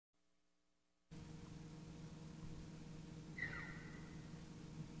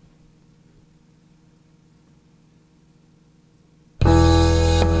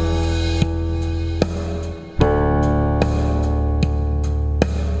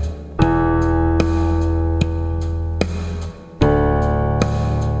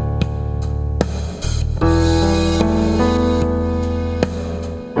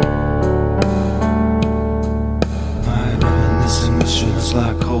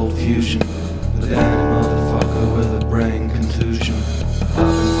confusion. The dandy motherfucker with a brain contusion.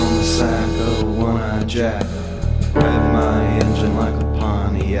 Hopping from the sack of a one-eyed jack, revving my engine like a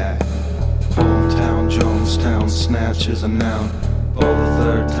Pontiac. Hometown, Jonestown, snatches a noun. For the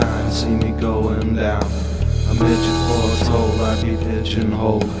third time, see me going down. A midget foretold I'd be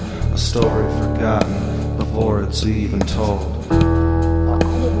pigeonholed, a story forgotten before it's even told. Well, I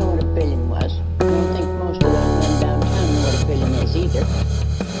didn't know what a billion was. I don't think most of those men downtown know what a billion is either.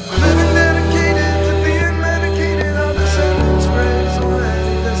 Living dedicated to being medicated, our descendants raised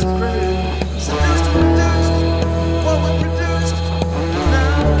already desecrated. Seduced to reduced what we produced.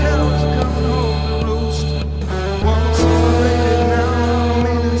 Now cows are coming home to roost. Once separated, now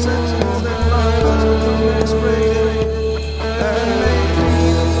meaning sex in their lives as become X-rated. That may be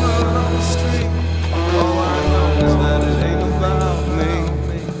the blood on the street. All I know is that it ain't about me.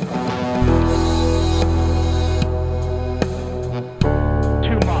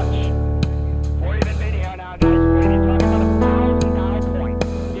 Too much. For even video now, guys, when you're talking about $1,000 point,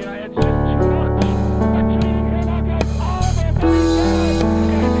 you know, it's just too much. I'm trading here now, guys, all the fucking guys.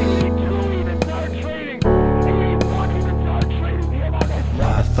 Guys, you even start trading. You fucking start trading here now, guys.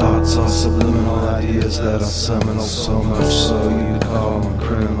 My thoughts are subliminal ideas that are seminal, so much so you call them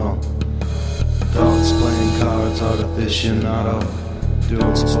criminal. Dogs playing cards are aficionado,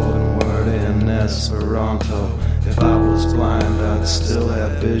 doing spoken word in Esperanto. If I was blind, I'd still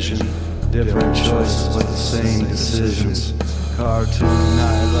have vision. Different choices, but the same decisions. Cartoon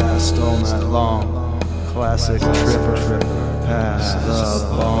night lasts all night long. Classic tripper, pass the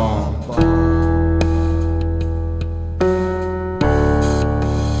bomb.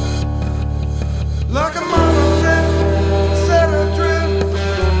 Like a monolith, set adrift,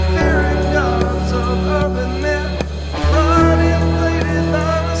 fearing gods of urban myth. Run inflated,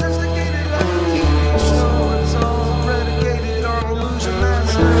 unsophisticated like a TV show. It's all predicated on illusion,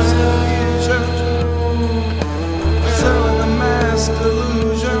 masters confusion. Selling the mass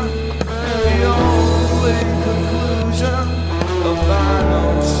delusion, the only conclusion. A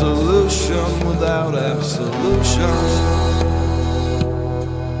final solution without absolution.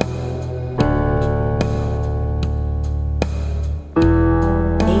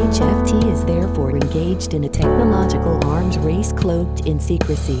 HFT is therefore engaged in a technological arms race cloaked in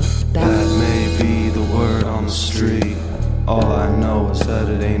secrecy. That may be the word on the street. All I know is that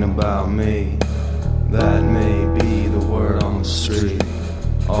it ain't about me. That may be the word on the street.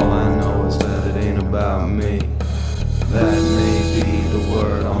 All I know is that it ain't about me. That may be the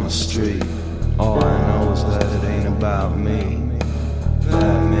word on the street. All I know is that it ain't about me.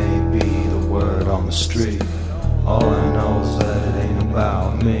 That may be the word on the street. All I know is that it ain't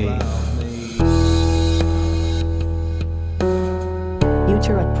about me.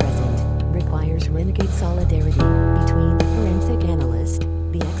 Future at present requires renegade solidarity between the forensic analyst,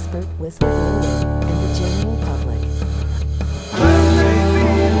 the expert whistleblower, and the general